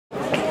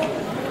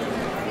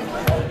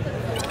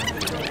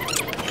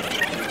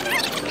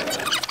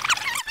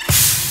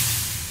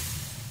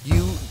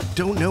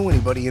don't know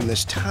anybody in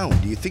this town.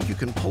 Do you think you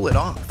can pull it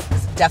off?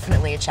 It's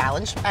definitely a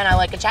challenge, and I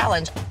like a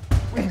challenge.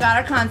 We've got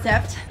our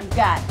concept. We've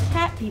got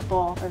cat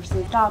people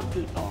versus dog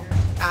people.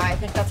 I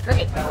think that's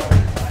great.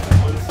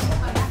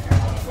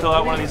 Fill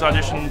out one of these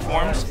audition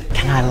forms.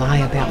 Can I lie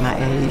about my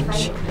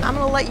age? I'm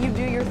gonna let you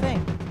do your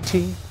thing.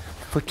 T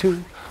for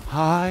two,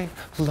 I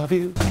love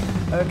you.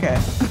 Okay.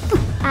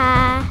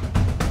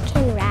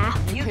 Can rap.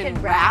 You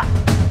can rap.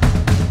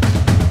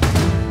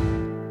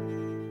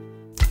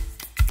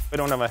 We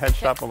don't have a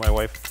headshot, but my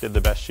wife did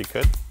the best she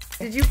could.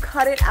 Did you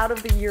cut it out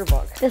of the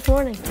yearbook? This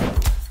morning.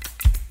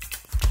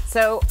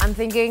 So I'm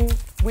thinking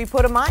we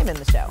put a mime in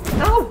the show.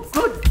 Oh,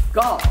 good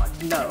God,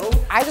 no.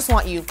 I just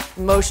want you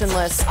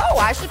motionless. Oh,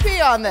 I should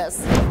pee on this.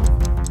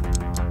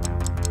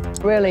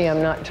 Really,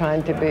 I'm not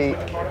trying to be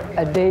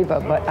a diva,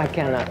 but I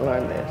cannot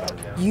learn this.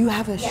 You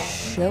have a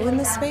show in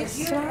this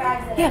space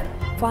tomorrow?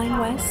 Yeah, Flying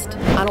West.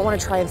 I don't want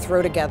to try and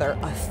throw together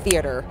a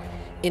theater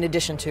in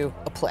addition to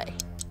a play.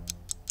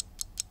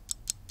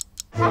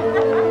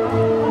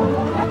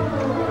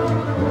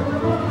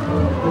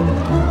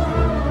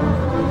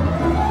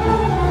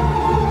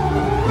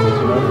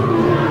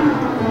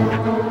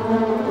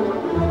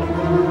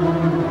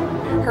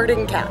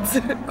 Herding cats,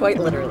 quite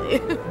literally.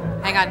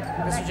 Hang on,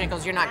 Mr.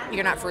 Jinkles, you're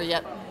not free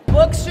yet.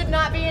 Books should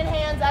not be in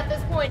hands at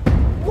this point.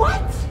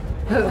 What?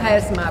 Who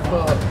has my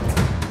book?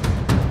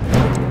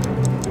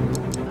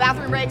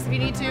 Bathroom breaks if you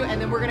need to,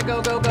 and then we're gonna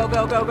go, go, go,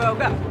 go, go, go,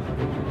 go.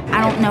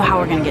 I don't know how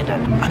we're gonna get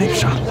done. I need a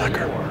shot of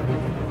liquor.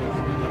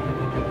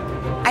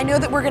 I know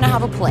that we're gonna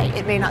have a play.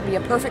 It may not be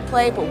a perfect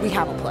play, but we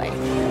have a play.